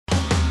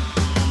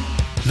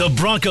The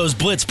Broncos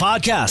Blitz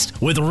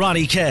Podcast with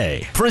Ronnie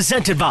K.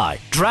 Presented by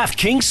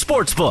DraftKings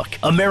Sportsbook,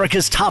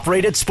 America's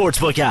top-rated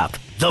sportsbook app.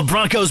 The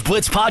Broncos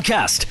Blitz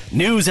Podcast.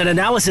 News and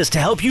analysis to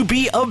help you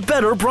be a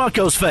better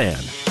Broncos fan.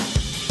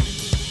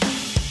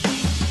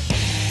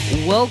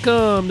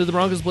 Welcome to the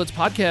Broncos Blitz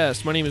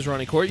Podcast. My name is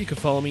Ronnie Court. You can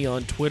follow me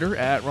on Twitter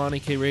at Ronnie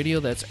K Radio.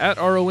 That's at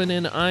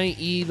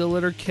RONNIE, the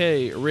letter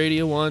K,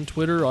 Radio on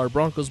Twitter. Our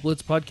Broncos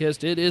Blitz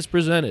Podcast, it is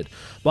presented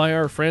by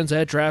our friends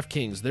at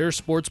DraftKings, their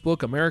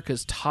sportsbook,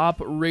 America's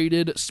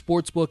top-rated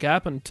sportsbook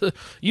app. And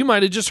you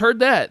might have just heard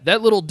that.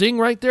 That little ding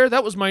right there,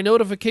 that was my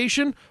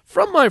notification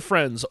from my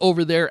friends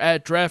over there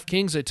at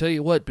DraftKings. I tell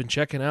you what, been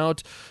checking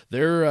out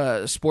their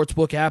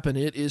sportsbook app, and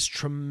it is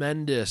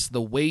tremendous.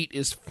 The wait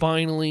is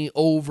finally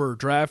over.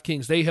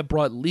 DraftKings, they have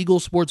brought legal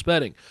sports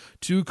betting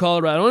to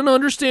Colorado, and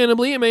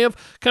understandably, it may have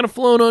kind of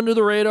flown under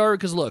the radar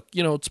because, look,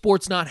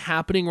 sport's not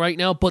happening right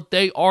now, but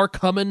they are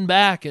coming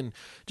back, and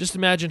just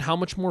imagine how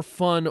much more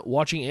fun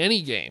watching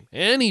any game,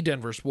 any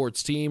Denver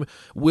sports team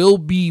will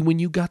be when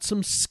you got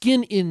some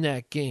skin in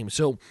that game.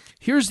 So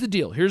here's the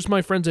deal. Here's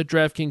my friends at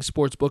DraftKings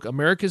Sportsbook,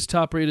 America's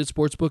top-rated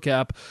sportsbook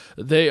app.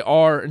 They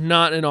are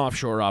not an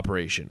offshore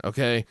operation,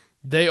 okay?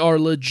 They are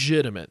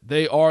legitimate.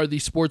 They are the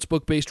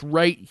sportsbook based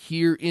right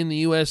here in the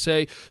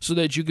USA so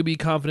that you can be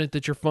confident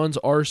that your funds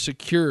are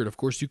secured. Of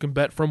course, you can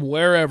bet from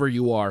wherever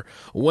you are,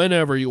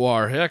 whenever you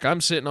are. Heck,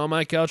 I'm sitting on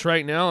my couch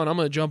right now, and I'm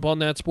going to jump on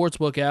that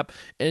sportsbook app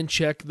and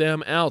check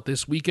them out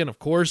this weekend. Of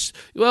course,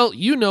 well,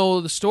 you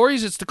know the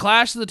stories. It's the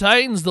Clash of the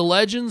Titans, the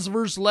legends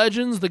versus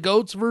legends, the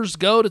goats versus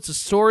goat. It's a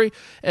story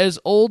as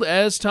old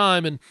as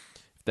time, and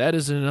that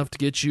isn't enough to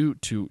get you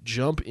to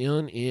jump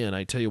in.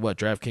 I tell you what,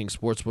 DraftKings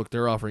Sportsbook,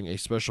 they're offering a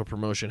special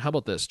promotion. How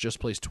about this?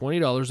 Just place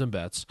 $20 in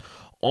bets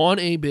on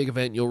a big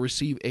event. You'll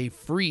receive a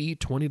free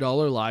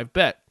 $20 live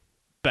bet.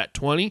 Bet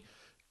 20,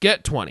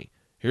 get 20.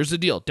 Here's the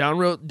deal.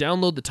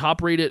 Download the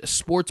top-rated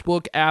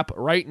sportsbook app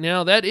right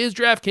now. That is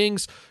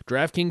DraftKings.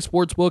 DraftKings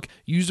Sportsbook.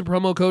 Use the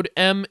promo code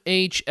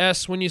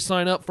MHS when you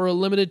sign up for a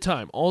limited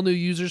time. All new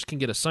users can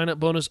get a sign-up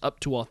bonus up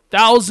to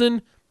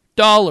 $1,000.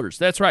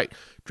 That's right.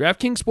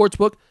 DraftKings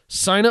Sportsbook,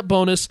 sign-up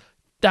bonus,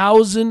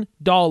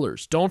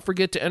 $1,000. Don't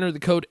forget to enter the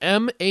code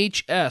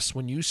MHS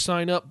when you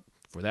sign up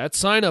for that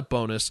sign-up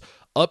bonus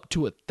up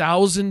to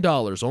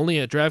 $1,000. Only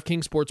at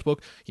DraftKings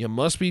Sportsbook. You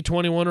must be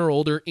 21 or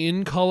older,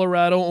 in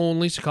Colorado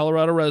only, so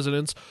Colorado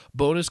residents.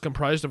 Bonus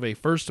comprised of a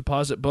first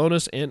deposit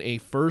bonus and a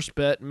first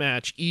bet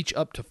match, each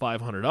up to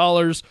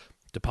 $500.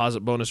 Deposit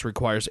bonus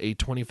requires a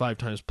 25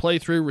 times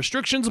playthrough.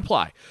 Restrictions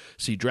apply.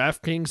 See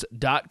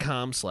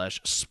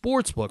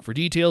DraftKings.com/sportsbook for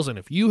details. And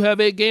if you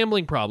have a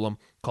gambling problem,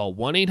 call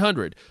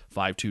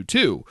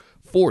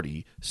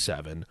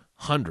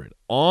 1-800-522-4700.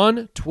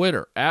 On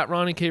Twitter, at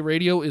Ronnie K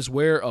Radio is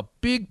where a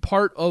big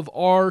part of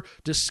our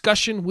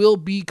discussion will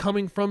be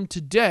coming from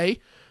today.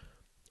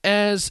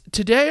 As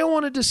today I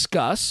want to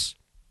discuss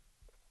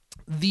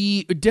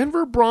the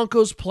Denver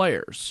Broncos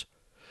players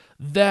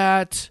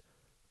that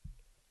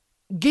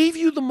gave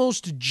you the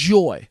most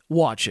joy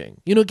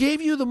watching,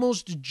 gave you the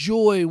most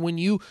joy when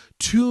you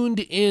tuned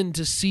in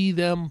to see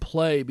them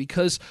play.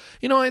 Because,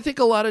 I think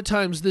a lot of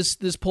times this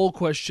poll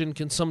question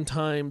can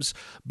sometimes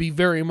be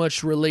very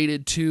much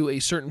related to a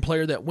certain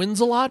player that wins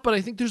a lot, but I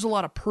think there's a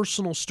lot of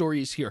personal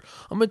stories here.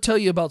 I'm going to tell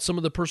you about some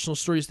of the personal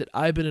stories that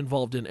I've been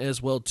involved in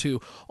as well,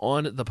 too,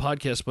 on the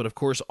podcast. But, of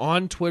course,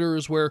 on Twitter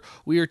is where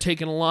we are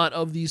taking a lot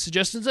of these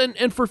suggestions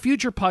and for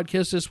future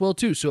podcasts as well,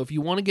 too. So if you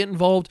want to get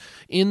involved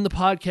in the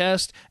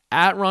podcast,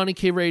 at Ronnie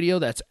K Radio,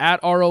 that's at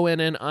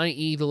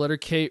RONNIE, the letter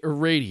K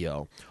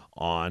Radio,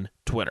 on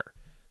Twitter.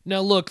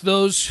 Now, look,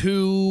 those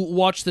who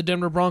watched the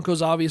Denver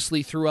Broncos,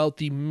 obviously, throughout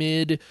the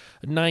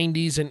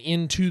mid-'90s and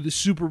into the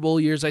Super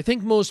Bowl years, I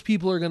think most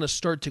people are going to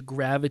start to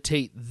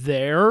gravitate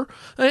there.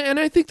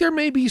 And I think there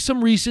may be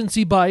some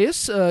recency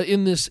bias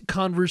in this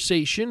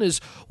conversation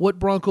as what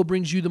Bronco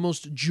brings you the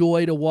most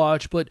joy to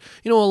watch. But,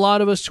 a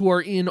lot of us who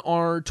are in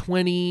our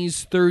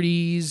 20s,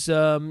 30s,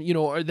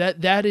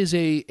 that is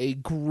a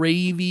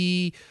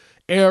gravy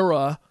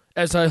era,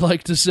 as I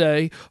like to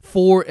say,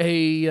 for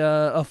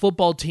a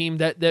football team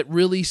that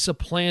really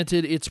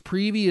supplanted its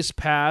previous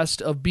past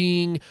of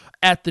being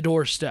at the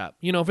doorstep.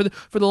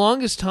 For the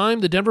longest time,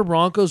 the Denver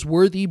Broncos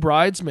were the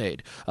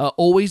bridesmaid,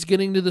 always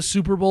getting to the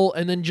Super Bowl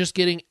and then just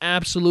getting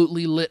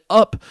absolutely lit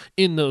up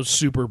in those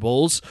Super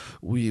Bowls.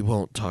 We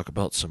won't talk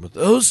about some of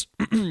those,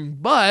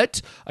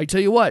 but I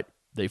tell you what,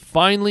 they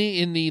finally,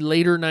 in the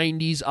later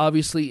 90s,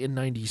 obviously in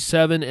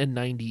 97 and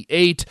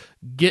 98,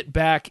 get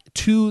back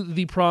to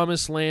the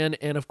promised land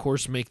and, of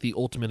course, make the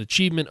ultimate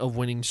achievement of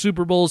winning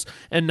Super Bowls.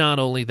 And not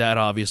only that,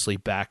 obviously,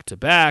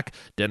 back-to-back.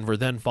 Denver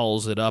then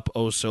follows it up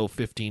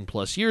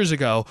 15-plus years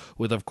ago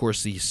with, of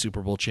course, the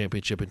Super Bowl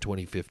championship in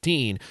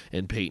 2015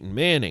 and Peyton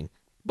Manning.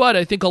 But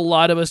I think a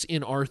lot of us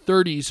in our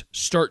 30s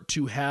start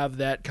to have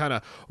that kind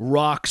of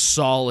rock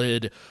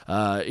solid,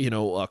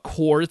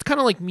 core. It's kind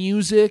of like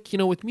music.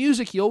 With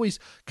music, you always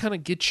kind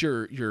of get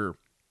your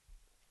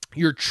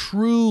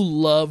true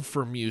love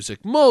for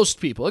music.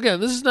 Most people, again,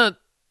 this is not,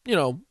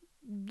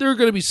 there are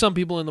going to be some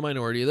people in the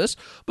minority of this,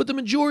 but the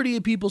majority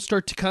of people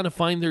start to kind of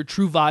find their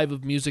true vibe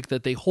of music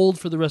that they hold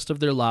for the rest of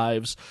their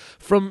lives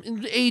from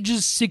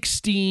ages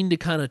 16 to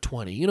kind of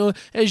 20. You know,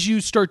 as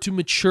you start to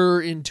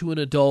mature into an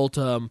adult,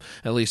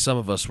 at least some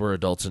of us were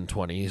adults in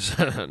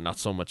 20s, not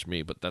so much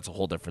me, but that's a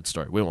whole different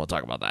story. We won't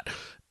talk about that.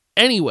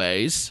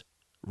 Anyways,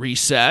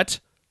 reset.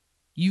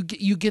 You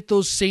get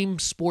those same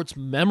sports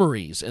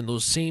memories and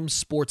those same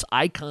sports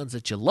icons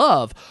that you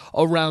love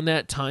around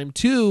that time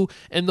too.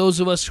 And those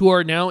of us who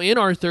are now in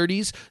our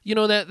 30s, you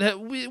know, that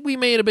we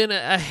may have been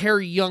a hair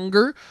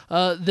younger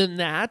than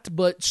that,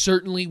 but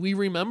certainly we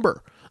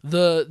remember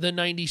the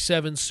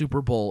 97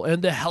 Super Bowl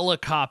and the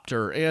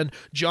helicopter and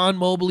John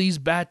Mobley's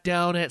bat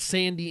down at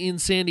San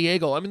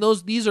Diego. I mean,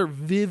 these are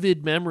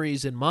vivid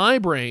memories in my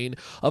brain,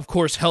 of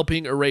course,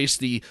 helping erase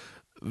the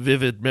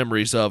vivid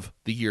memories of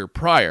the year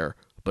prior.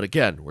 But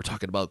again, we're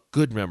talking about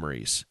good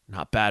memories,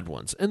 not bad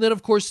ones. And then,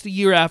 of course, the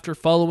year after,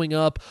 following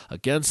up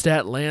against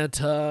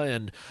Atlanta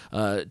and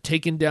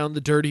taking down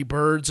the Dirty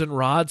Birds and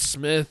Rod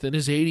Smith and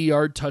his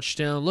 80-yard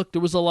touchdown. Look,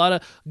 there was a lot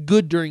of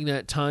good during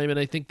that time, and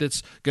I think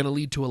that's going to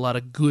lead to a lot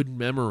of good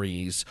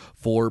memories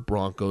for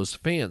Broncos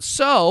fans.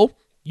 So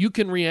you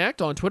can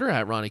react on Twitter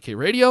at Ronnie K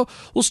Radio.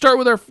 We'll start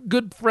with our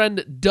good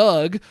friend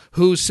Doug,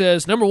 who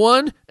says, number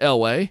 1,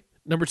 Elway.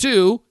 Number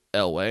 2,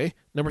 Elway.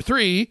 Number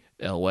 3,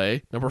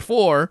 Elway. Number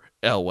 4,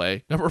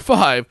 Elway. Number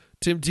 5,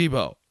 Tim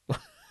Tebow.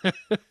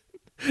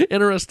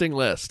 Interesting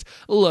list.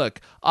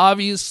 Look,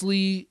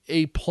 obviously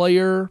a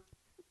player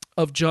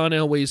of John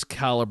Elway's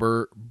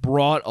caliber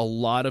brought a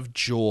lot of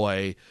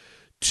joy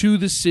to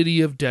the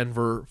city of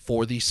Denver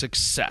for the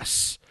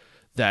success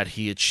that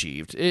he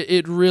achieved.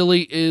 It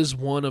really is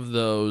one of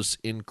those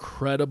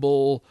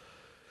incredible,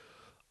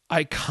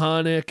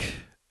 iconic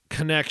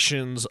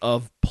connections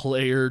of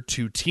player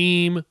to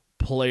team,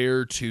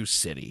 player to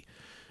city.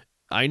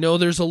 I know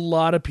there's a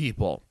lot of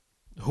people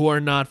who are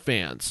not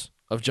fans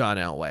of John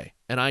Elway,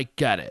 and I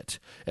get it.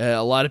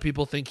 A lot of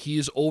people think he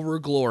is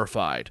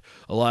over-glorified.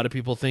 A lot of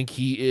people think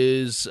he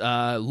is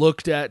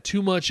looked at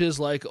too much as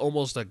like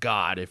almost a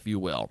god, if you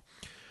will.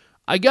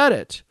 I get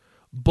it.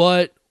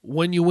 But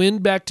when you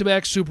win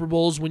back-to-back Super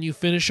Bowls, when you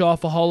finish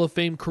off a Hall of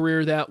Fame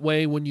career that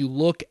way, when you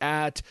look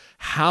at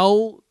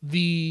how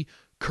the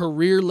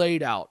career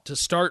laid out to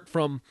start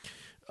from,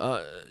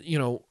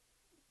 you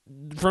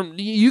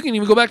can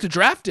even go back to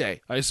draft day,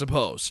 I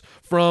suppose,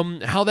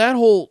 from how that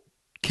whole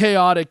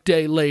chaotic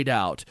day laid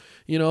out,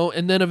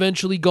 and then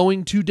eventually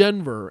going to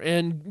Denver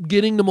and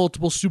getting to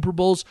multiple Super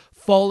Bowls,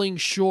 falling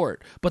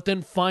short, but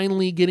then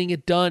finally getting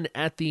it done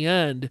at the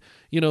end,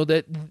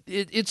 that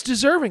it's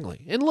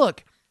deservingly. And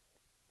look,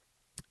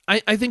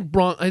 I think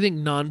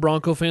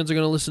non-Bronco fans are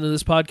going to listen to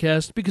this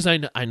podcast because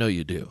I know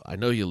you do. I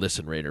know you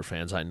listen, Raider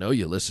fans. I know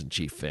you listen,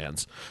 Chief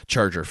fans,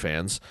 Charger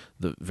fans,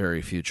 the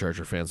very few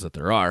Charger fans that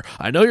there are.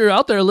 I know you're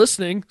out there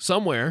listening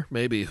somewhere,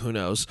 maybe, who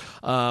knows.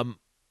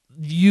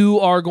 You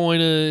are going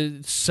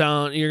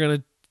to you're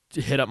going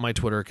to hit up my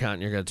Twitter account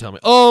and you're going to tell me,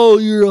 oh,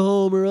 you're a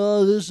homer,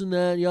 oh, this and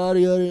that, yada,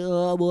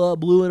 yada, blah,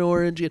 blue and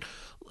orange.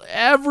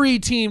 Every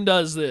team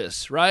does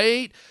this,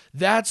 right?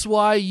 That's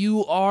why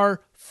you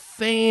are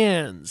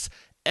fans.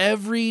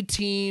 Every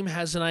team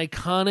has an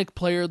iconic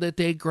player that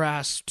they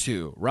grasp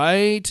to,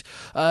 right?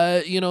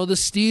 The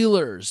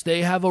Steelers,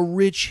 they have a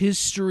rich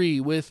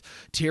history with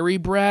Terry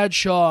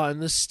Bradshaw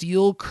and the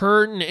Steel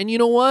Curtain. And you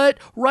know what?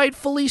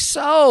 Rightfully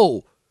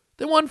so.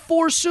 They won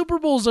 4 Super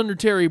Bowls under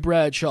Terry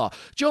Bradshaw.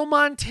 Joe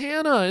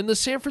Montana and the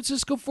San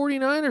Francisco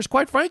 49ers.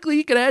 Quite frankly,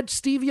 you could add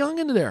Steve Young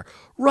into there.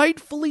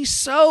 Rightfully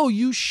so.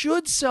 You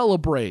should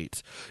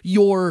celebrate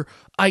your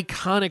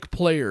iconic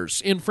players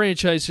in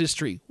franchise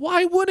history.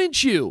 Why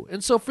wouldn't you?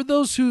 And so for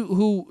those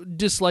who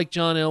dislike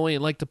John Elway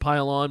and like to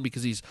pile on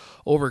because he's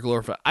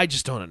overglorified, I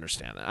just don't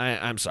understand that.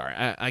 I'm sorry.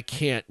 I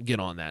can't get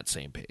on that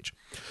same page.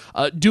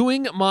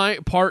 Doing my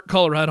part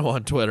Colorado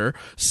on Twitter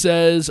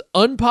says,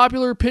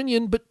 unpopular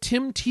opinion, but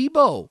Tim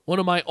Tebow, one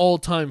of my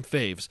all-time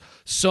faves.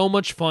 So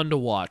much fun to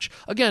watch.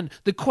 Again,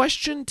 the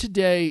question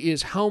today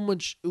is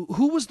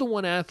who was the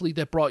one athlete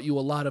that brought you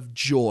a lot of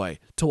joy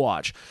to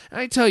watch?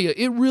 And I tell you,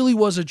 it really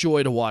was a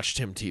joy to watch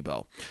Tim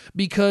Tebow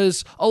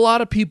because a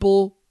lot of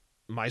people,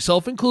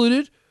 myself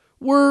included,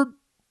 were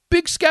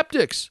big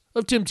skeptics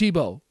of Tim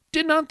Tebow.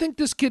 Did not think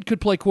this kid could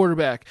play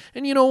quarterback.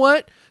 And you know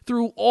what?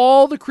 Through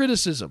all the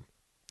criticism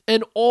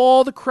and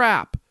all the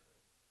crap,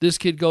 this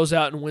kid goes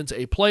out and wins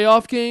a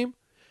playoff game,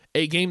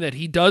 a game that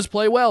he does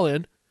play well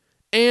in.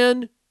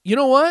 And you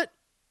know what?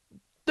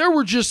 There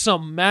were just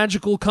some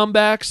magical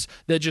comebacks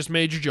that just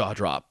made your jaw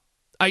drop.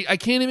 I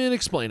can't even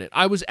explain it.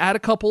 I was at a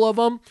couple of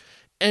them,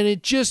 and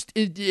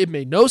it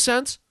made no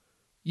sense.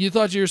 You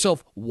thought to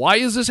yourself, why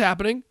is this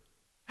happening?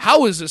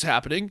 How is this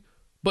happening?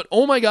 But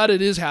oh my God,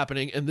 it is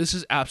happening, and this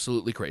is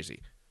absolutely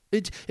crazy.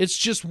 It's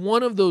just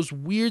one of those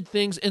weird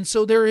things, and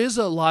so there is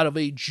a lot of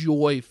a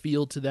joy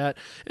feel to that,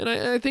 and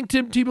I think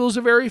Tim Tebow is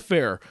a very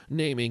fair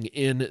naming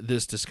in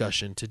this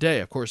discussion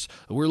today. Of course,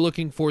 we're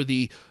looking for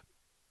the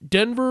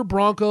Denver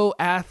Bronco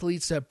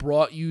athletes that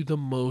brought you the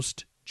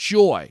most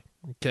joy.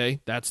 Okay,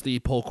 that's the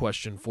poll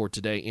question for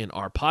today in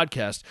our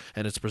podcast,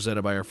 and it's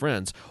presented by our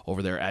friends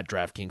over there at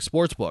DraftKings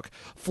Sportsbook.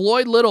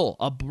 Floyd Little,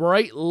 a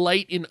bright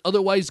light in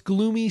otherwise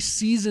gloomy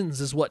seasons,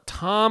 is what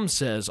Tom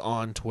says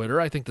on Twitter.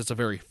 I think that's a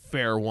very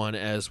fair one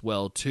as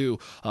well, too.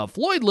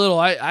 Floyd Little,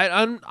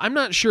 I'm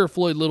not sure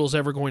Floyd Little's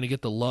ever going to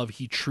get the love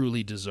he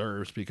truly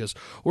deserves, because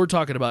we're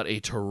talking about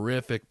a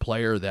terrific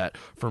player that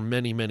for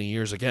many, many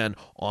years, again,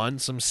 on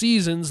some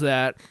seasons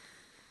that,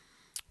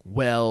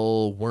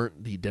 well,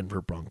 weren't the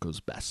Denver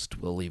Broncos best.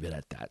 We'll leave it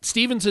at that.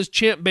 Steven says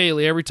Champ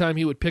Bailey, every time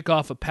he would pick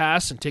off a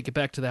pass and take it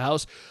back to the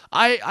house.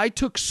 I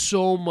took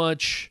so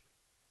much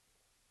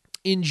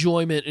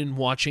enjoyment in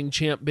watching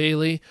Champ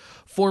Bailey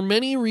for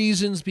many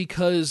reasons,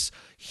 because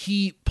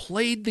he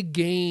played the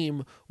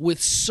game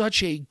with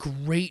such a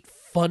great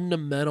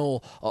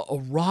fundamental, a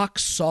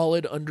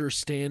rock-solid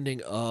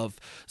understanding of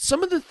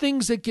some of the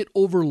things that get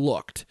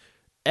overlooked.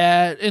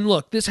 And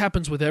look, this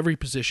happens with every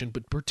position,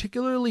 but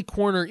particularly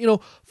corner,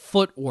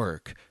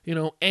 footwork,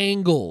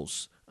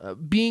 angles,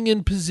 being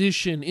in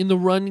position in the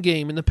run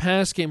game, in the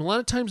pass game. A lot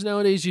of times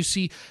nowadays you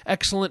see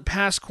excellent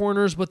pass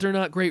corners, but they're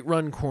not great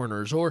run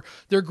corners, or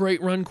they're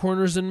great run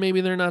corners and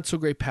maybe they're not so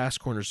great pass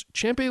corners.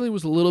 Champ Bailey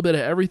was a little bit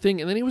of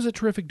everything, and then he was a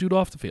terrific dude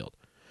off the field.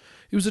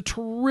 He was a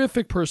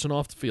terrific person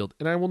off the field,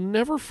 and I will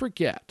never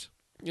forget,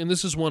 and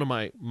this is one of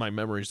my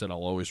memories that I'll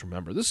always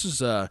remember. This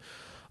is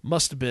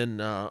must have been,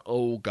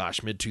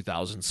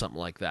 mid-2000s, something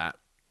like that.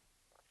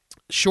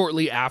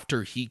 Shortly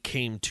after he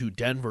came to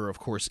Denver, of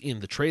course, in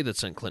the trade that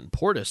sent Clinton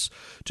Portis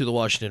to the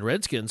Washington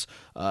Redskins,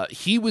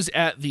 he was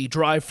at the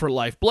Drive for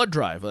Life blood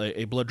drive,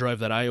 a blood drive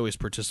that I always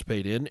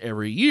participate in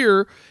every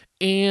year.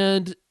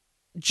 And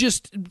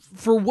just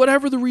for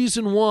whatever the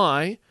reason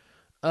why,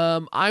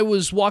 I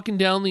was walking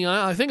down the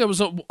aisle. I think I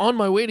was on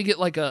my way to get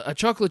like a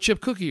chocolate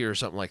chip cookie or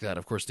something like that.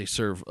 Of course, they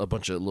serve a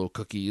bunch of little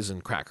cookies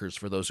and crackers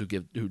for those who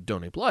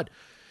donate blood.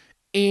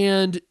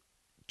 And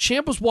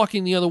Champ was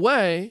walking the other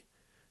way,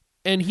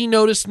 and he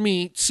noticed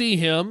me see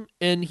him,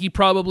 and he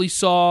probably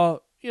saw,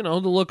 the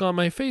look on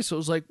my face. It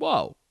was like,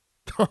 whoa,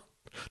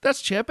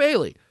 that's Champ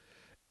Bailey.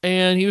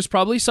 And he was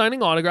probably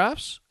signing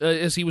autographs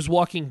as he was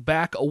walking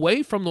back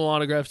away from the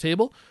autograph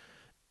table,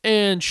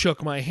 and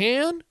shook my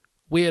hand.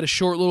 We had a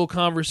short little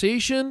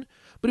conversation,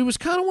 but it was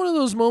kind of one of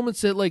those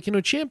moments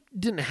that, Champ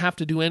didn't have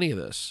to do any of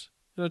this.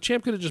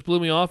 Champ could have just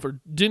blew me off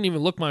or didn't even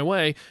look my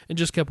way and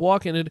just kept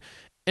walking.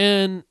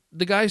 And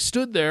the guy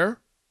stood there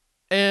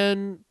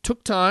and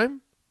took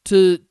time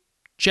to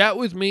chat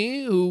with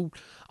me, who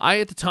I,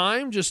 at the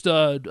time, just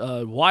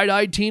a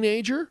wide-eyed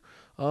teenager,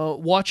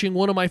 watching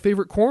one of my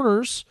favorite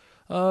corners,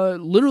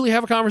 literally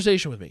have a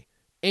conversation with me.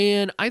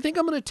 And I think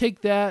I'm going to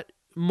take that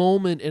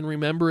moment and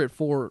remember it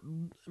for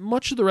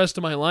much of the rest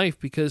of my life,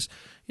 because,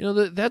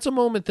 that's a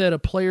moment that a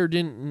player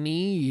didn't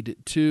need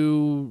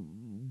to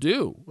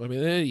do. I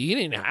mean, he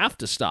didn't have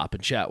to stop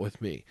and chat with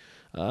me.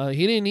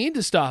 He didn't need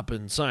to stop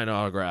and sign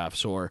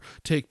autographs or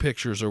take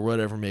pictures or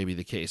whatever may be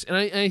the case. And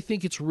I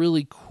think it's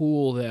really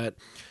cool that,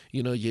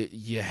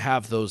 you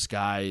have those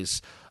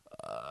guys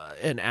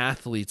and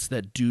athletes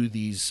that do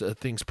these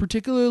things,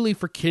 particularly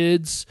for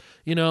kids,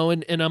 and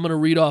I'm going to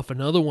read off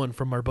another one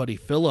from our buddy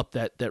Philip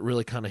that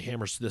really kind of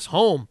hammers this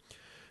home.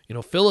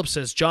 Philip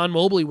says, John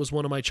Mobley was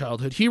one of my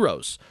childhood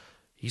heroes.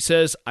 He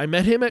says, I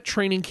met him at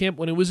training camp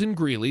when it was in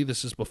Greeley.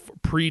 This is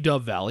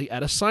pre-Dove Valley,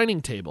 at a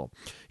signing table.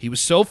 He was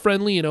so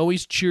friendly and I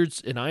always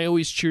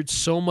cheered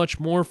so much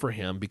more for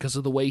him because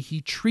of the way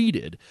he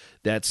treated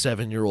that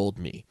 7-year-old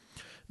me.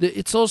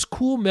 It's those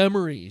cool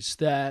memories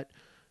that,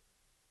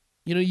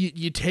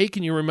 you take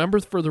and you remember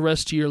for the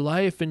rest of your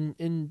life.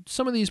 And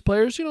some of these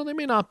players, they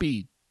may not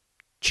be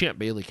Champ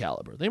Bailey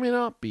caliber. They may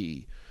not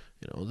be,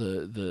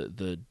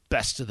 the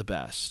best of the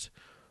best.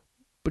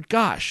 But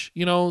gosh,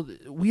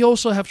 we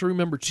also have to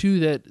remember too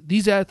that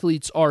these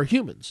athletes are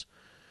humans,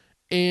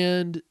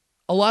 and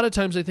a lot of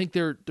times I think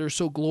they're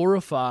so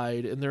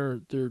glorified and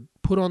they're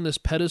put on this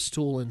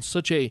pedestal in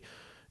such a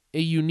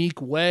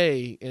unique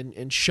way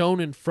and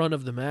shown in front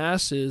of the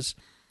masses.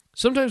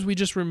 Sometimes we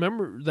just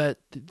remember that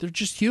they're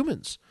just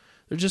humans.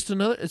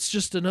 It's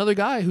just another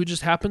guy who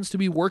just happens to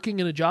be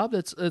working in a job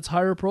that's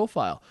higher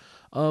profile.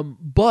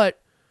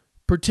 But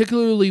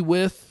particularly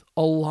with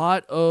a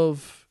lot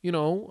of,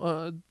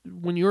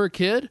 when you're a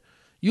kid,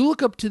 you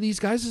look up to these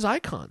guys as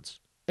icons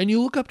and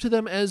you look up to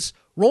them as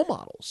role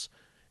models.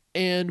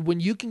 And when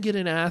you can get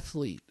an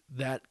athlete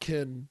that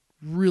can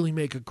really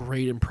make a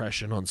great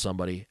impression on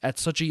somebody at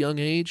such a young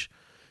age,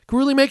 can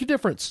really make a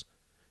difference.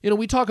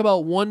 We talk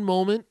about one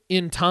moment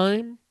in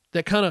time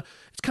that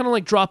it's kind of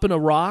like dropping a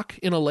rock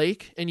in a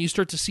lake and you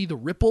start to see the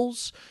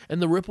ripples,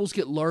 and the ripples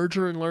get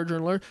larger and larger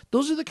and larger.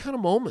 Those are the kind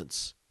of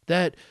moments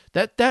that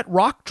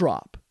rock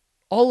drop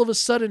all of a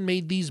sudden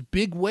made these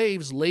big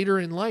waves later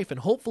in life. And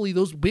hopefully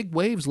those big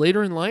waves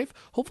later in life,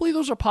 hopefully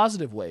those are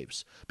positive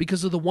waves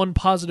because of the one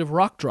positive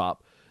rock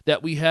drop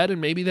that we had. And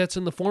maybe that's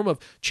in the form of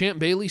Champ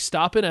Bailey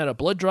stopping at a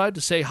blood drive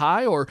to say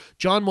hi, or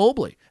John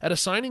Mobley at a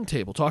signing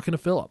table talking to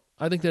Philip.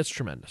 I think that's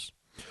tremendous.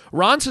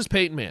 Ron says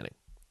Peyton Manning.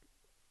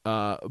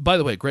 By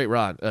the way,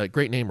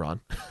 great name,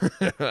 Ron.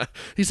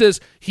 He says,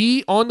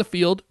 he on the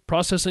field,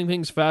 processing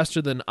things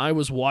faster than I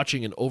was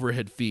watching an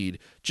overhead feed.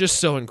 Just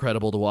so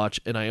incredible to watch,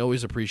 and I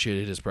always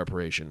appreciated his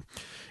preparation.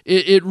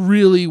 It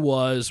really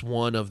was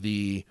one of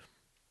the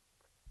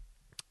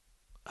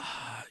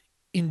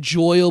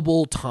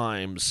enjoyable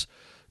times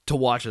to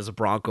watch as a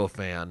Bronco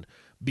fan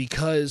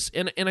because,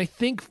 and I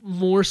think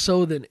more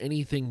so than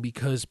anything,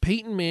 because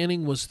Peyton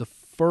Manning was the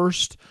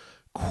first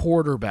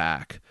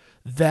quarterback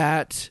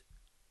that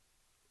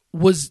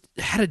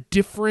had a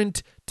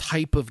different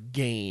type of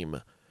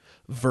game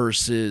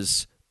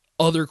versus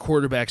other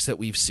quarterbacks that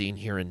we've seen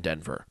here in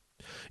Denver.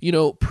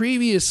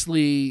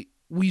 Previously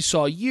we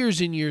saw years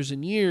and years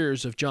and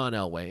years of John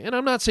Elway, and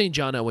I'm not saying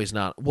John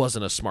Elway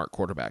wasn't a smart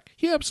quarterback.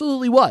 He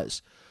absolutely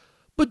was.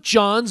 But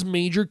John's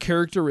major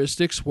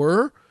characteristics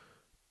were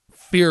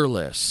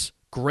fearless,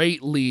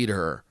 great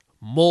leader,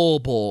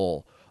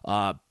 mobile,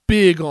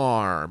 big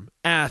arm,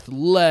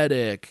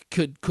 athletic,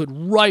 could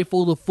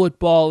rifle the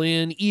football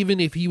in even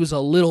if he was a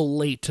little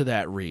late to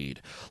that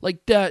read.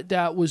 Like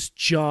that was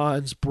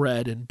John's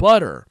bread and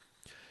butter.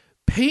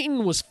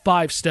 Peyton was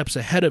 5 steps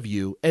ahead of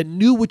you and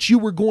knew what you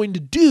were going to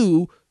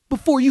do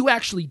before you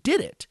actually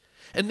did it.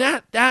 And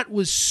that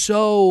was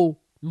so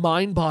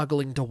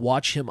mind-boggling to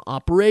watch him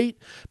operate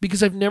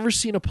because I've never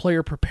seen a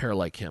player prepare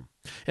like him.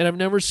 And I've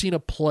never seen a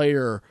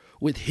player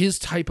with his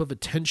type of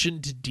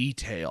attention to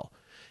detail.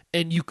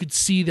 And you could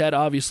see that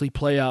obviously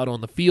play out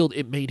on the field.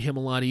 It made him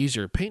a lot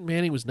easier. Peyton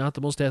Manning was not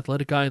the most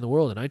athletic guy in the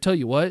world. And I tell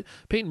you what,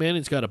 Peyton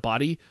Manning's got a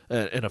body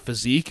and a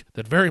physique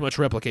that very much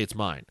replicates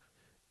mine.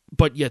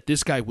 But yet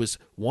this guy was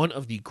one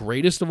of the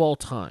greatest of all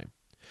time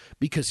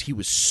because he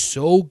was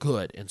so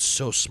good and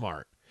so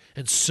smart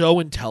and so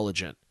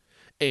intelligent.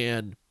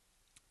 And,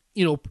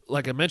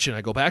 like I mentioned,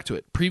 I go back to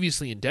it.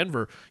 Previously in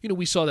Denver,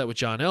 we saw that with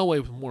John Elway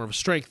with more of a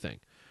strength thing.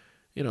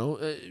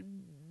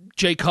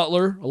 Jay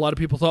Cutler, a lot of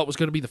people thought was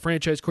going to be the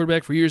franchise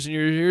quarterback for years and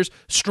years and years.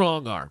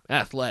 Strong arm,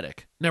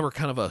 athletic, never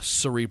kind of a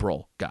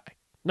cerebral guy.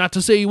 Not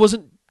to say he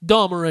wasn't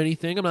dumb or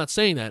anything. I'm not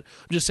saying that.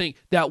 I'm just saying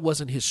that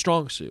wasn't his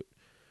strong suit.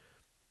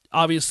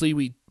 Obviously,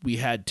 we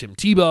had Tim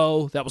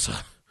Tebow. That was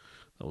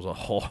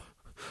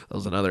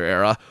another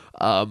era.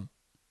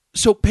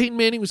 So Peyton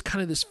Manning was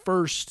kind of this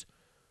first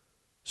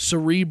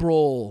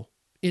cerebral,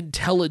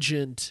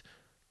 intelligent,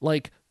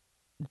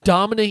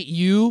 dominate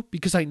you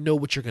because I know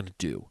what you're going to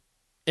do.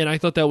 And I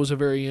thought that was a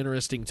very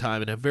interesting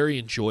time and a very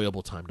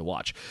enjoyable time to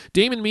watch.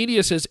 Damon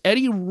Media says,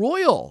 Eddie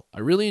Royal. I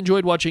really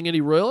enjoyed watching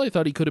Eddie Royal. I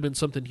thought he could have been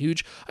something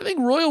huge. I think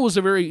Royal was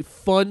a very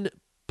fun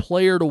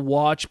player to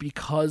watch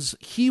because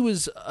he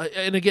was,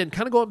 and again,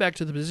 kind of going back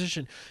to the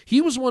position, he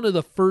was one of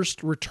the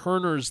first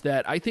returners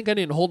that I think I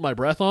didn't hold my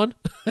breath on.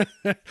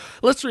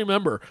 Let's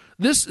remember,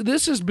 this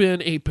has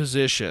been a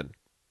position.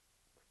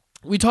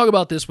 We talk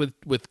about this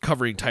with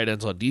covering tight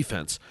ends on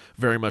defense,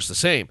 very much the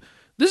same.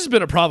 This has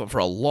been a problem for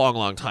a long,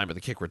 long time at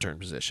the kick return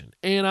position.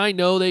 And I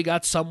know they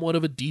got somewhat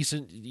of a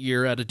decent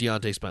year out of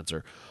Deontay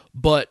Spencer.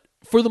 But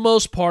for the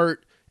most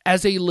part,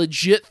 as a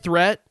legit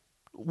threat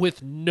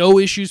with no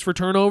issues for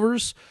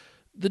turnovers,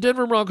 the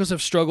Denver Broncos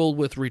have struggled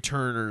with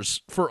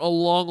returners for a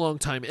long, long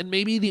time. And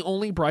maybe the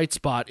only bright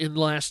spot in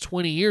the last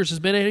 20 years has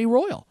been Eddie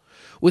Royal,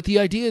 with the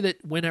idea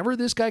that whenever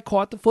this guy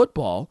caught the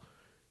football,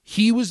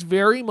 he was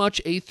very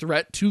much a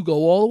threat to go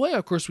all the way.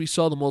 Of course, we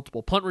saw the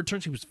multiple punt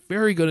returns. He was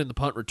very good in the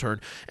punt return.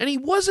 And he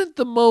wasn't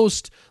the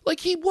most,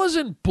 he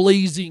wasn't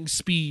blazing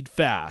speed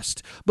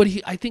fast. But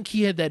I think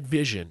he had that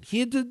vision. He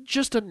had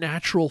just a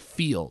natural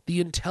feel, the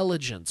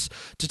intelligence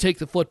to take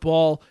the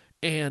football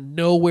and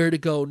know where to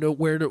go,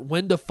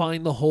 when to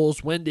find the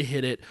holes, when to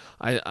hit it.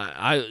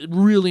 I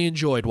really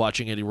enjoyed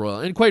watching Eddie Royal.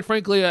 And quite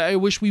frankly, I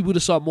wish we would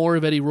have saw more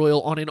of Eddie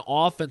Royal on an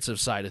offensive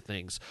side of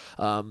things.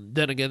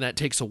 Then again, that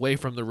takes away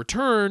from the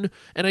return,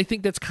 and I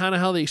think that's kind of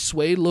how they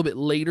swayed a little bit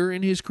later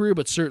in his career.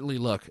 But certainly,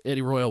 look,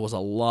 Eddie Royal was a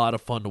lot of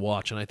fun to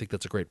watch, and I think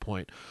that's a great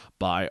point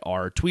by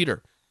our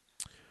tweeter.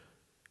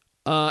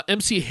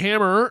 MC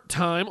Hammer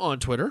Time on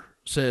Twitter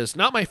says,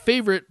 not my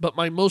favorite, but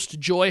my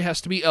most joy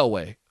has to be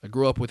Elway. I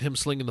grew up with him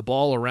slinging the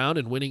ball around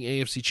and winning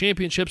AFC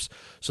championships,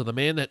 so the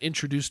man that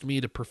introduced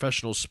me to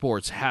professional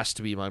sports has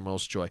to be my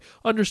most joy.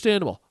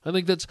 Understandable. I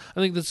think that's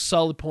a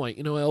solid point.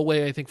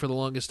 Elway, I think for the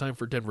longest time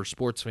for Denver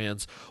sports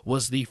fans,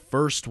 was the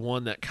first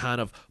one that kind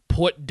of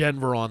put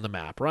Denver on the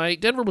map, right?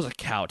 Denver was a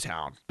cow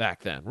town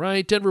back then,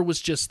 right? Denver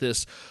was just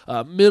this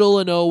middle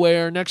of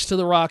nowhere next to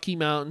the Rocky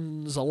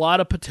Mountains, a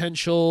lot of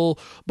potential,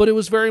 but it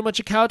was very much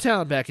a cow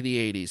town back in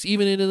the 80s,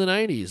 even into the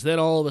 90s. Then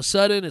all of a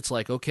sudden, it's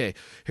like, okay,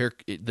 here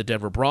the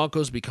Denver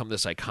Broncos become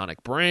this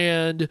iconic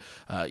brand.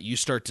 You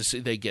start to see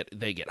they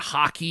get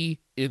hockey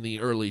in the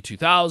early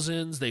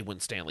 2000s. They win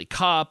Stanley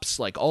Cups.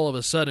 All of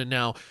a sudden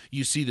now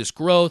you see this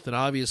growth, and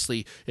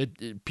obviously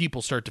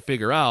people start to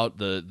figure out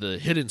the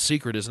hidden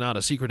secret is not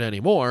a secret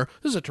anymore.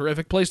 This is a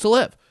terrific place to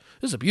live.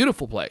 This is a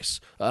beautiful place,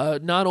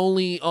 not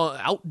only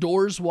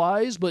outdoors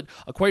wise, but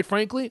quite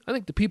frankly, I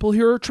think the people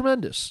here are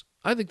tremendous.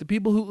 I think the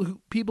people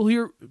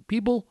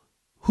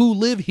who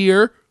live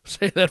here,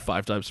 say that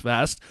 5 times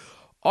fast,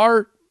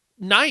 are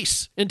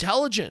nice,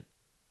 intelligent,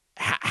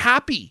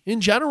 happy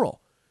in general.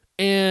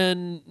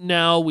 And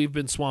now we've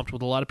been swamped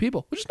with a lot of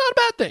people, which is not a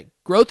bad thing.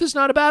 Growth is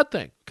not a bad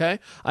thing, okay?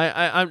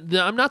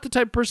 I'm not the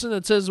type of person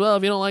that says, well,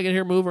 if you don't like it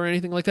here, move or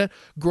anything like that.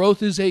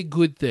 Growth is a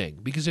good thing,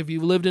 because if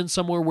you've lived in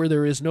somewhere where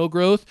there is no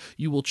growth,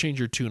 you will change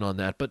your tune on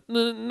that. But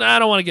I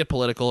don't want to get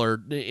political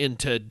or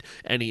into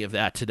any of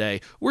that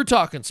today. We're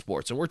talking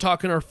sports, and we're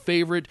talking our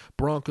favorite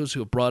Broncos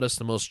who have brought us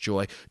the most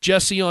joy.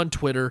 Jesse on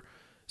Twitter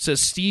says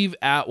Steve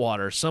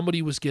Atwater,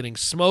 somebody was getting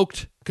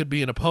smoked. Could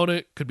be an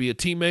opponent, could be a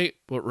teammate,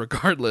 but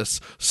regardless,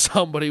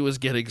 somebody was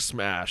getting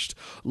smashed.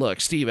 Look,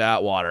 Steve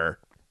Atwater,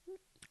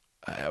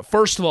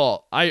 first of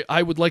all,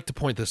 I would like to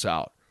point this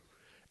out.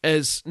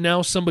 As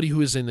now somebody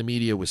who is in the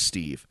media with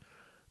Steve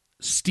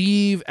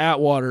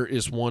Atwater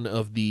is one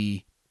of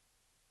the,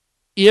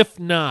 if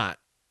not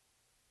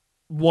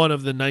one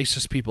of the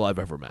nicest people I've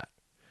ever met.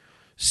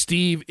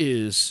 Steve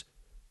is,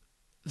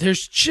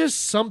 there's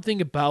just something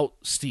about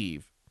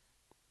Steve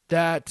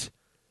that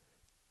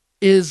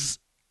is,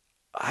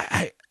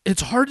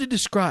 it's hard to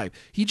describe.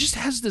 He just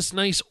has this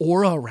nice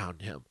aura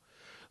around him.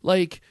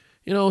 Like,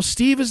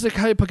 Steve is the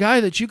type of guy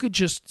that you could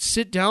just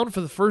sit down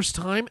for the first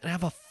time and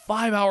have a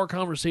 5-hour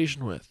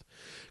conversation with,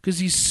 because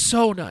he's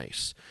so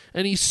nice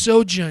and he's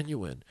so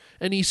genuine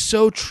and he's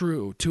so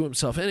true to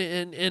himself.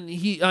 And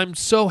I'm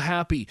so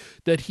happy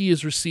that he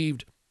has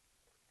received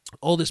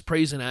all this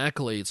praise and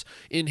accolades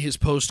in his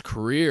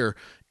post-career.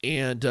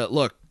 And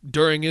look,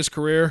 during his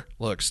career,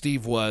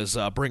 Steve was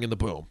bringing the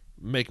boom.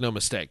 Make no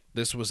mistake,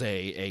 this was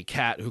a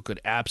cat who could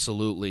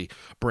absolutely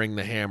bring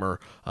the hammer.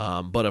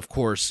 But of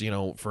course,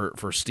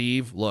 for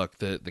Steve, look,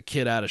 the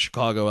kid out of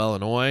Chicago,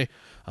 Illinois,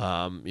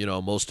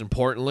 most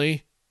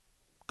importantly,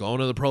 going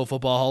to the Pro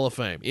Football Hall of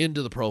Fame,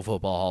 into the Pro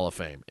Football Hall of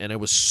Fame. And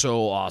it was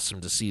so awesome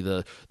to see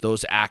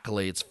those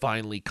accolades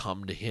finally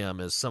come to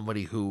him as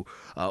somebody who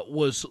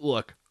was,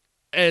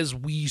 as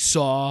we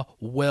saw,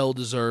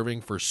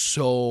 well-deserving for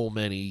so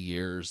many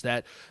years.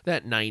 That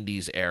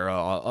 90s era,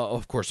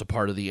 of course, a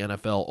part of the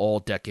NFL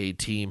All-Decade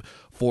Team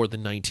for the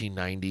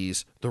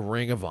 1990s, the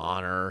Ring of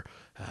Honor,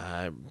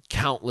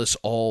 countless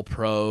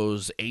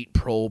All-Pros, 8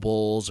 Pro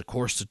Bowls, of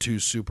course the 2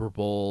 Super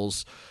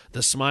Bowls,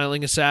 the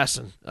Smiling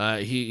Assassin.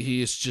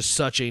 He is just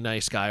such a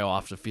nice guy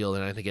off the field,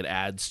 and I think it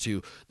adds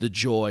to the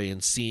joy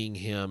in seeing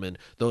him and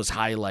those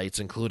highlights,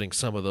 including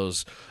some of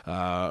those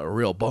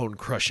real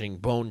bone-crushing,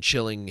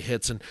 bone-chilling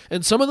hits,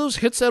 and some of those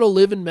hits that'll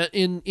live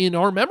in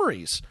our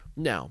memories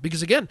now.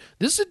 Because, again,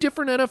 this is a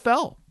different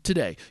NFL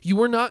today.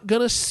 You are not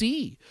going to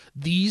see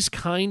these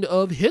kind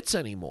of hits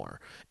anymore.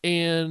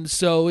 And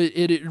so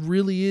it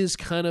really is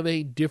kind of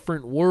a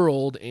different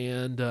world,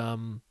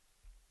 and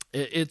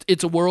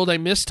it's a world I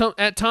miss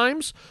at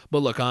times. But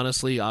look,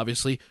 honestly,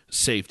 obviously,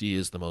 safety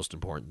is the most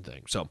important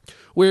thing. So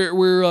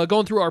we're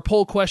going through our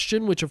poll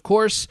question, which, of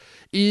course,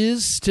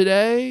 is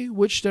today,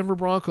 which Denver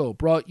Bronco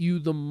brought you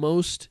the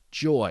most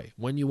joy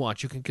when you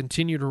watch? You can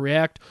continue to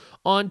react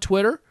on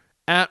Twitter,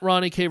 at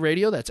Ronnie K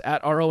Radio. That's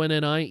at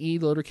RONNIE,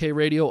 the letter K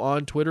Radio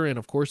on Twitter. And,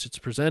 of course, it's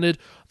presented,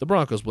 the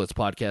Broncos Blitz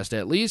podcast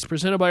at least,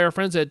 presented by our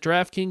friends at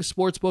DraftKings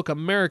Sportsbook,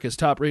 America's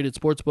top-rated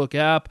sportsbook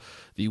app.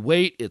 The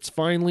wait, it's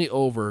finally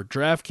over.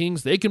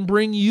 DraftKings, they can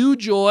bring you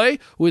joy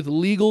with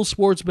legal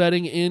sports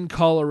betting in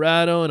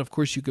Colorado. And, of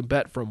course, you can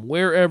bet from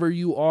wherever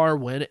you are,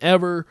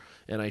 whenever.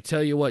 And I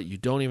tell you what, you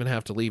don't even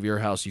have to leave your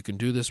house. You can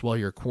do this while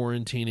you're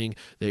quarantining.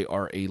 They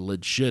are a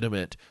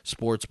legitimate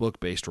sportsbook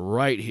based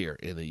right here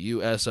in the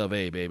U.S. of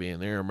A., baby.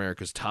 And they're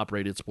America's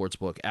top-rated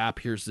sportsbook app.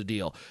 Here's the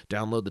deal.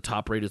 Download the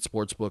top-rated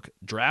sportsbook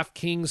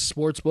DraftKings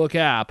Sportsbook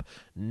app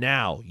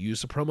now.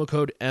 Use the promo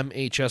code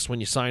MHS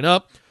when you sign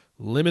up.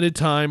 Limited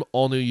time,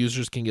 all new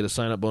users can get a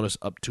sign-up bonus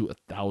up to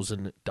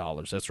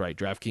 $1,000. That's right,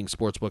 DraftKings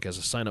Sportsbook has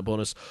a sign-up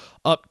bonus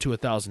up to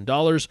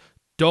 $1,000.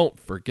 Don't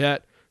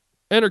forget,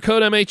 enter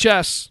code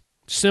MHS.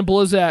 Simple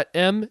as that.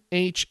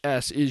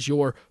 MHS is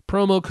your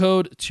promo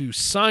code to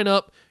sign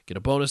up. Get a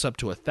bonus up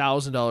to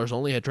 $1,000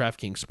 only at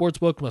DraftKings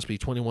Sportsbook. Must be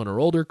 21 or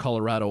older.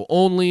 Colorado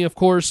only, of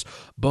course.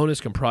 Bonus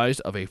comprised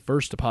of a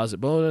first deposit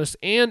bonus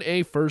and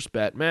a first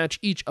bet match,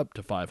 each up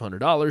to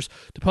 $500.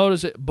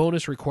 Deposit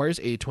bonus requires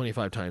a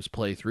 25 times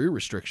playthrough.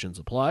 Restrictions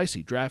apply.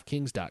 See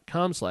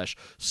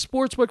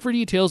DraftKings.com/sportsbook for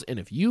details. And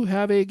if you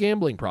have a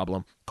gambling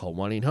problem, call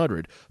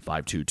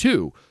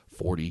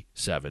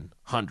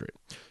 1-800-522-4700.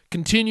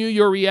 Continue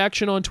your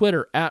reaction on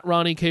Twitter, at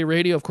Ronnie K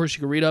Radio. Of course,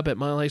 you can read up at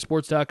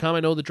milehighsports.com. I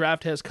know the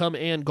draft has come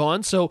and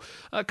gone, so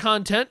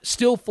content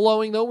still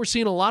flowing, though. We're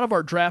seeing a lot of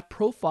our draft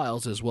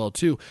profiles as well,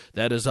 too.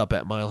 That is up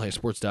at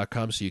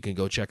milehighsports.com, so you can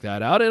go check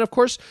that out. And, of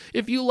course,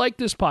 if you like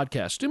this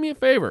podcast, do me a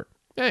favor.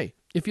 Hey,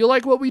 if you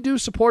like what we do,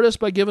 support us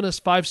by giving us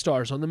 5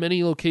 stars on the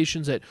many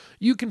locations that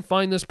you can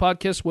find this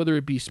podcast, whether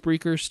it be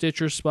Spreaker,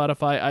 Stitcher,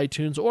 Spotify,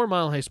 iTunes, or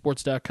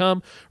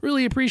milehighsports.com.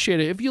 Really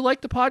appreciate it. If you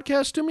like the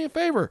podcast, do me a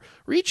favor.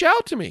 Reach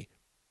out to me.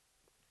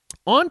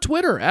 on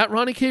Twitter at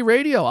Ronnie K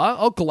Radio.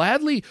 I'll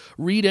gladly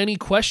read any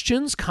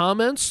questions,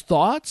 comments,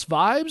 thoughts,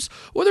 vibes,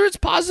 whether it's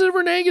positive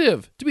or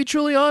negative. To be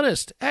truly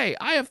honest, hey,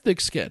 I have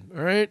thick skin,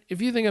 all right?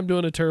 If you think I'm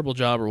doing a terrible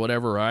job or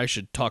whatever, or I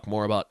should talk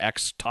more about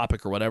X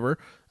topic or whatever,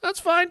 that's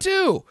fine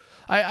too.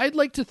 I'd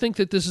like to think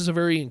that this is a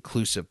very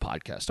inclusive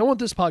podcast. I want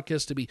this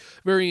podcast to be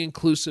very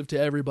inclusive to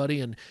everybody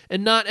and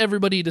not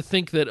everybody to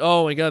think that,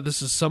 oh my God,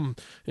 this is some,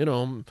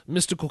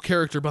 mystical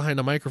character behind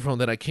a microphone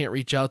that I can't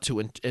reach out to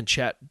and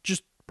chat.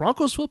 Just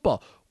Broncos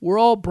football. We're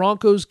all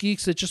Broncos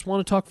geeks that just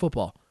want to talk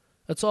football.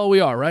 That's all we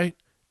are, right?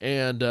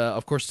 And,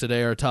 of course,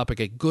 today our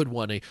topic, a good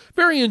one, a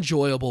very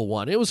enjoyable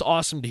one. It was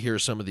awesome to hear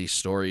some of these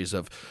stories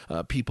of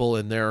people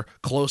and their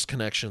close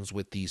connections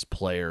with these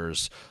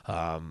players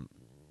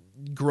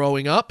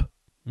growing up,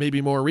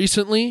 maybe more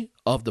recently,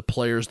 of the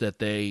players that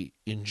they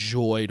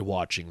enjoyed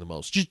watching the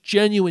most. Just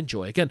genuine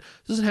joy. Again,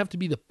 it doesn't have to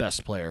be the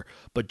best player,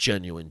 but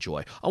genuine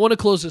joy. I want to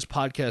close this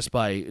podcast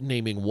by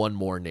naming one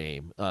more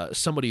name,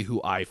 somebody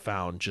who I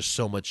found just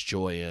so much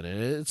joy in,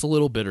 and it's a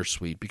little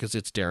bittersweet because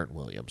it's Darren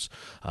Williams.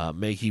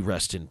 May he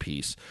rest in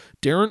peace.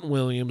 Darren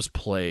Williams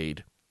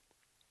played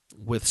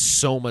with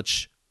so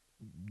much,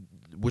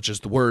 which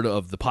is the word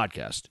of the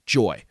podcast,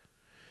 joy.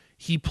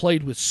 He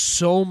played with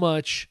so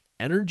much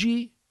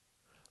energy,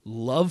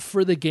 love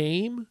for the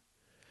game,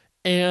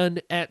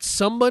 and at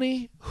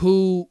somebody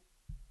who,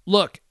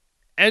 look,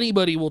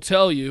 anybody will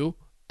tell you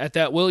at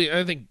that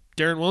I think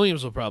Darren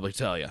Williams will probably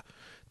tell you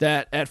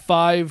that at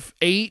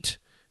 5'8",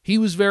 he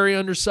was very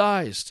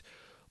undersized,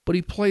 but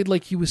he played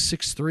like he was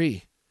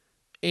 6'3",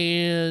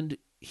 and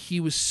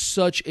he was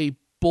such a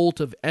bolt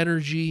of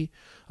energy.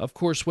 Of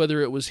course,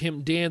 whether it was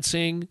him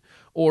dancing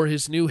or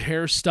his new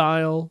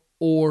hairstyle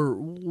or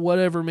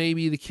whatever may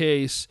be the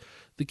case,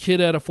 the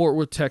kid out of Fort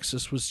Worth,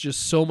 Texas was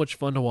just so much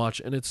fun to watch,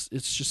 and it's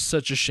just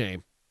such a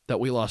shame that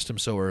we lost him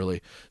so early.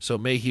 So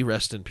may he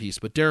rest in peace.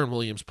 But Darren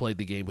Williams played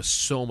the game with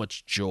so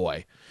much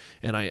joy,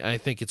 and I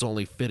think it's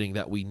only fitting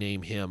that we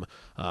name him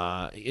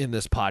in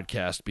this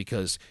podcast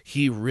because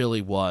he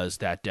really was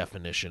that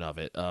definition of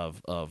it,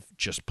 of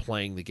just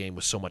playing the game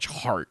with so much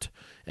heart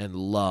and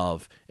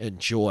love and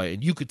joy,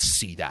 and you could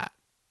see that.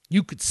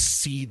 You could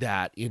see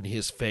that in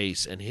his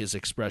face and his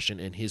expression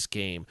in his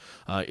game.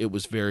 It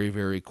was very,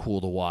 very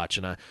cool to watch.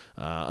 And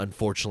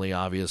unfortunately,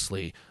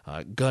 obviously,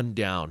 gunned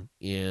down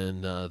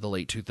in the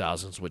late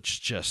 2000s,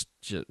 which just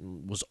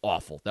was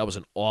awful. That was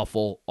an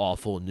awful,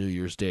 awful New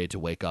Year's Day to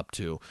wake up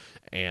to.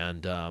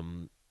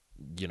 And,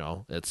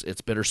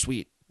 it's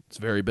bittersweet. It's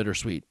very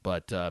bittersweet,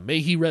 but may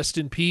he rest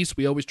in peace.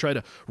 We always try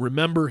to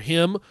remember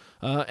him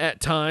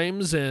at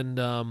times, and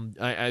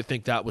I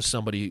think that was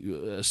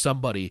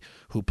somebody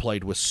who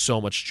played with so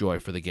much joy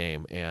for the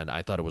game, and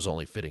I thought it was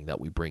only fitting that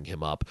we bring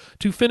him up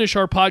to finish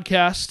our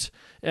podcast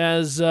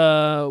as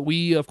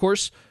we, of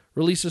course,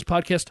 release this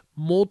podcast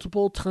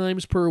multiple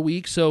times per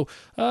week, so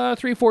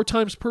 3-4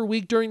 times per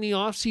week during the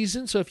off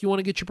season. So if you want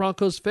to get your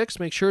Broncos fix,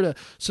 make sure to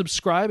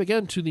subscribe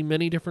again to the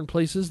many different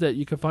places that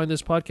you can find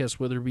this podcast,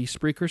 whether it be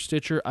Spreaker,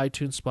 Stitcher,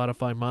 iTunes,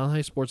 Spotify,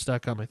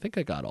 MileHighSports.com. I think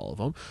I got all of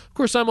them. Of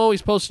course, I'm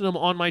always posting them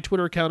on my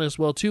Twitter account as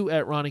well too,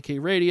 at Ronnie K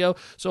Radio.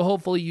 So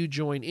hopefully you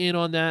join in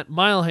on that.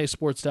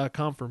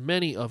 MileHighSports.com for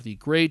many of the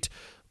great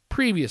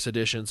previous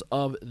editions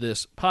of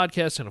this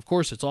podcast. And of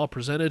course, it's all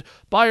presented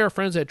by our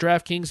friends at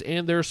DraftKings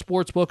and their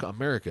Sportsbook,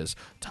 America's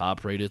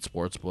top-rated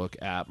sportsbook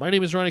app. My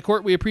name is Ronnie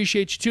Court. We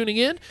appreciate you tuning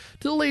in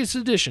to the latest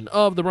edition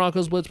of the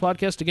Broncos Blitz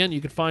podcast. Again,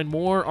 you can find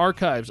more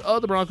archives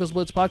of the Broncos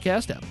Blitz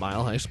podcast at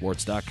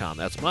MileHighSports.com.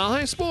 That's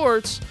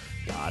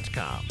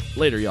MileHighSports.com.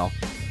 Later, y'all.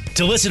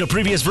 To listen to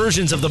previous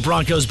versions of the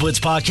Broncos Blitz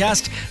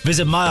podcast,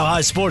 visit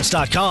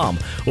MileHighSports.com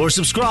or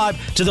subscribe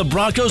to the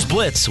Broncos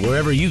Blitz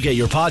wherever you get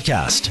your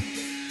podcast.